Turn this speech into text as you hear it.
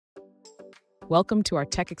Welcome to our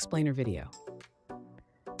Tech Explainer video.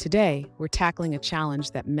 Today, we're tackling a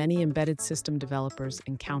challenge that many embedded system developers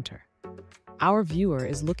encounter. Our viewer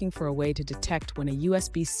is looking for a way to detect when a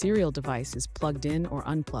USB serial device is plugged in or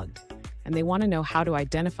unplugged, and they want to know how to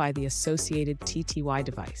identify the associated TTY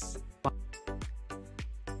device.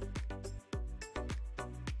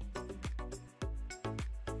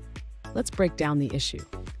 Let's break down the issue.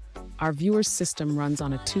 Our viewer's system runs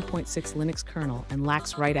on a 2.6 Linux kernel and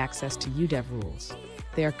lacks write access to UDEV rules.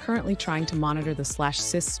 They are currently trying to monitor the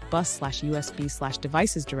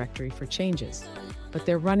 /sys/bus/USB/devices directory for changes, but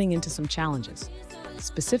they're running into some challenges.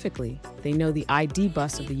 Specifically, they know the ID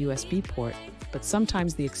bus of the USB port, but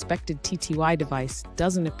sometimes the expected TTY device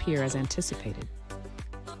doesn't appear as anticipated.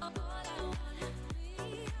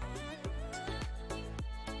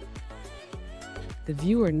 The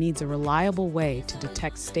viewer needs a reliable way to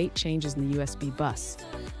detect state changes in the USB bus,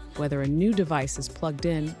 whether a new device is plugged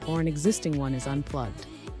in or an existing one is unplugged.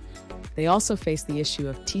 They also face the issue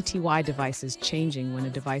of TTY devices changing when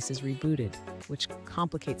a device is rebooted, which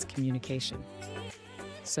complicates communication.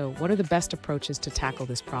 So, what are the best approaches to tackle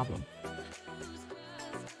this problem?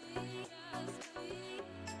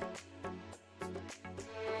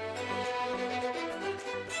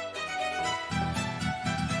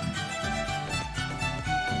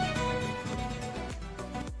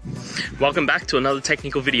 Welcome back to another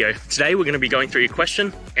technical video. Today we're going to be going through your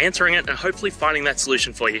question, answering it, and hopefully finding that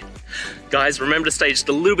solution for you. Guys, remember to stay just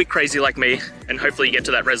a little bit crazy like me, and hopefully you get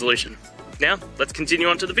to that resolution. Now, let's continue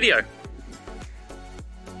on to the video.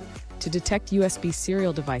 To detect USB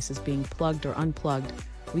serial devices being plugged or unplugged,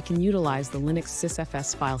 we can utilize the Linux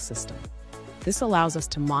sysfs file system. This allows us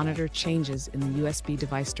to monitor changes in the USB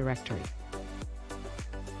device directory.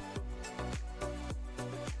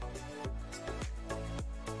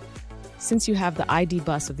 Since you have the ID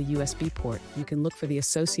bus of the USB port, you can look for the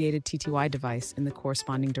associated TTY device in the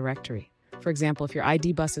corresponding directory. For example, if your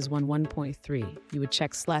ID bus is 11.3, you would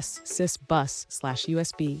check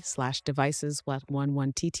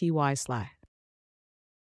 /sysbus/USB/devices/11TTY/.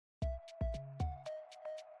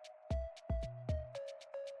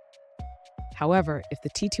 However, if the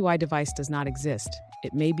TTY device does not exist,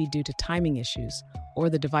 it may be due to timing issues or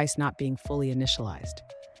the device not being fully initialized.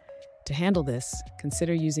 To handle this,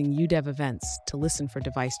 consider using UDEV events to listen for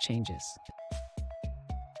device changes.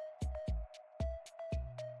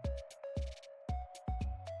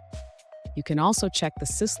 You can also check the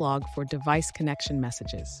syslog for device connection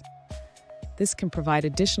messages. This can provide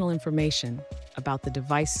additional information about the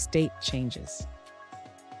device state changes.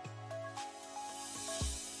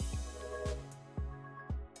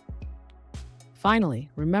 Finally,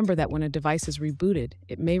 remember that when a device is rebooted,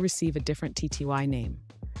 it may receive a different TTY name.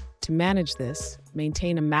 To manage this,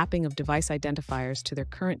 maintain a mapping of device identifiers to their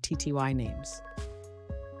current TTY names.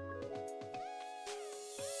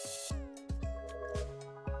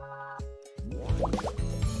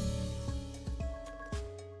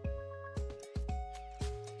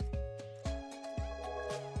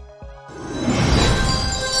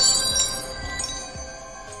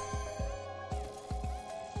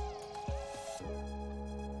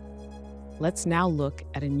 Let's now look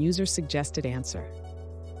at a user-suggested answer.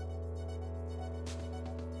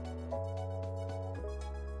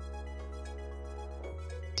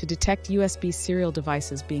 To detect USB serial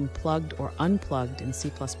devices being plugged or unplugged in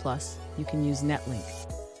C++, you can use netlink.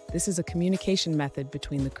 This is a communication method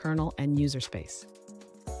between the kernel and user space.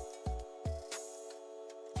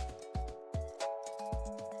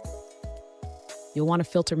 You'll want to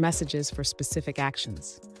filter messages for specific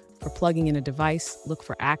actions. For plugging in a device, look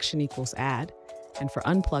for action equals add, and for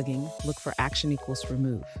unplugging, look for action equals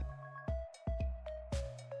remove.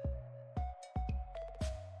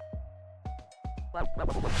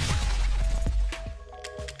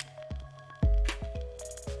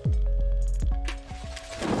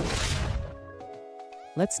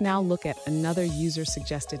 Let's now look at another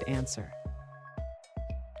user-suggested answer.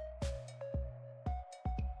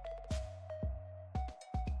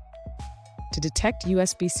 To detect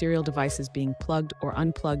USB serial devices being plugged or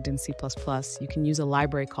unplugged in C++, you can use a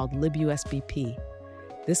library called libusbp.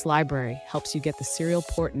 This library helps you get the serial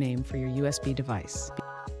port name for your USB device.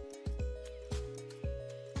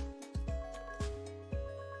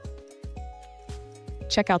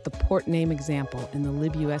 Check out the port name example in the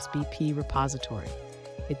libusbp repository.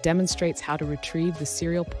 It demonstrates how to retrieve the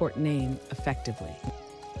serial port name effectively.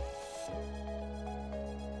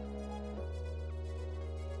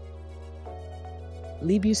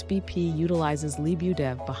 libusbp utilizes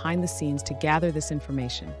libudev behind the scenes to gather this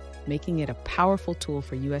information, making it a powerful tool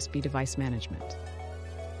for USB device management.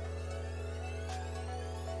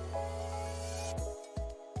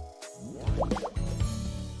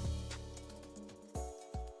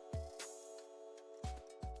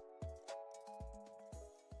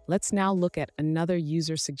 Let's now look at another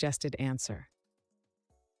user-suggested answer.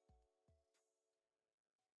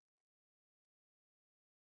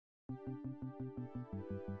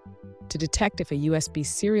 To detect if a USB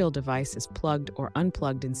serial device is plugged or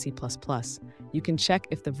unplugged in C++, you can check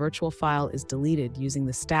if the virtual file is deleted using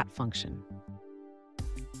the stat function.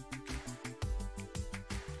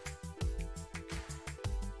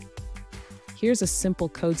 Here's a simple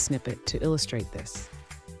code snippet to illustrate this.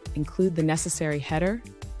 Include the necessary header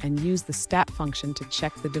and use the stat function to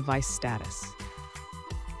check the device status.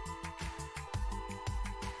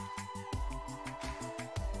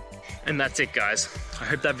 And that's it, guys. I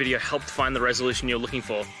hope that video helped find the resolution you're looking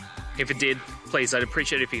for. If it did, please, I'd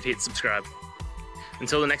appreciate it if you could hit subscribe.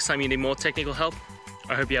 Until the next time you need more technical help,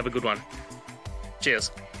 I hope you have a good one.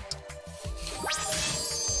 Cheers.